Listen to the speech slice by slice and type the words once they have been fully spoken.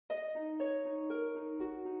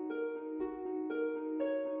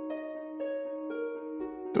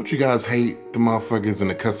Don't you guys hate the motherfuckers in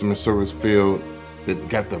the customer service field that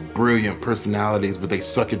got the brilliant personalities, but they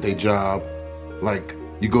suck at their job? Like,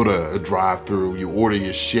 you go to a drive-thru, you order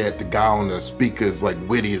your shit, the guy on the speaker is like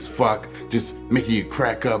witty as fuck, just making you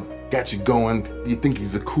crack up, got you going, you think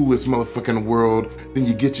he's the coolest motherfucker in the world, then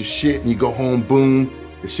you get your shit and you go home, boom,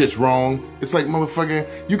 the shit's wrong. It's like,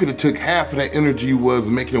 motherfucker, you could have took half of that energy you was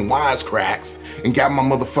making wisecracks and got my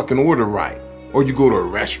motherfucking order right. Or you go to a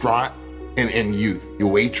restaurant and your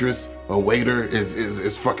waitress or waiter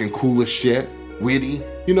is fucking cool as shit, witty,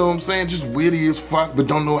 you know what I'm saying? Just witty as fuck, but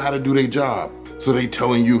don't know how to do their job. So they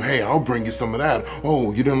telling you, hey, I'll bring you some of that.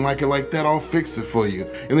 Oh, you didn't like it like that? I'll fix it for you.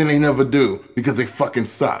 And then they never do because they fucking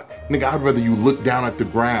suck. Nigga, I'd rather you look down at the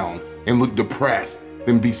ground and look depressed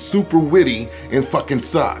than be super witty and fucking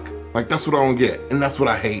suck. Like, that's what I don't get. And that's what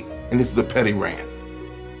I hate. And this is a petty rant.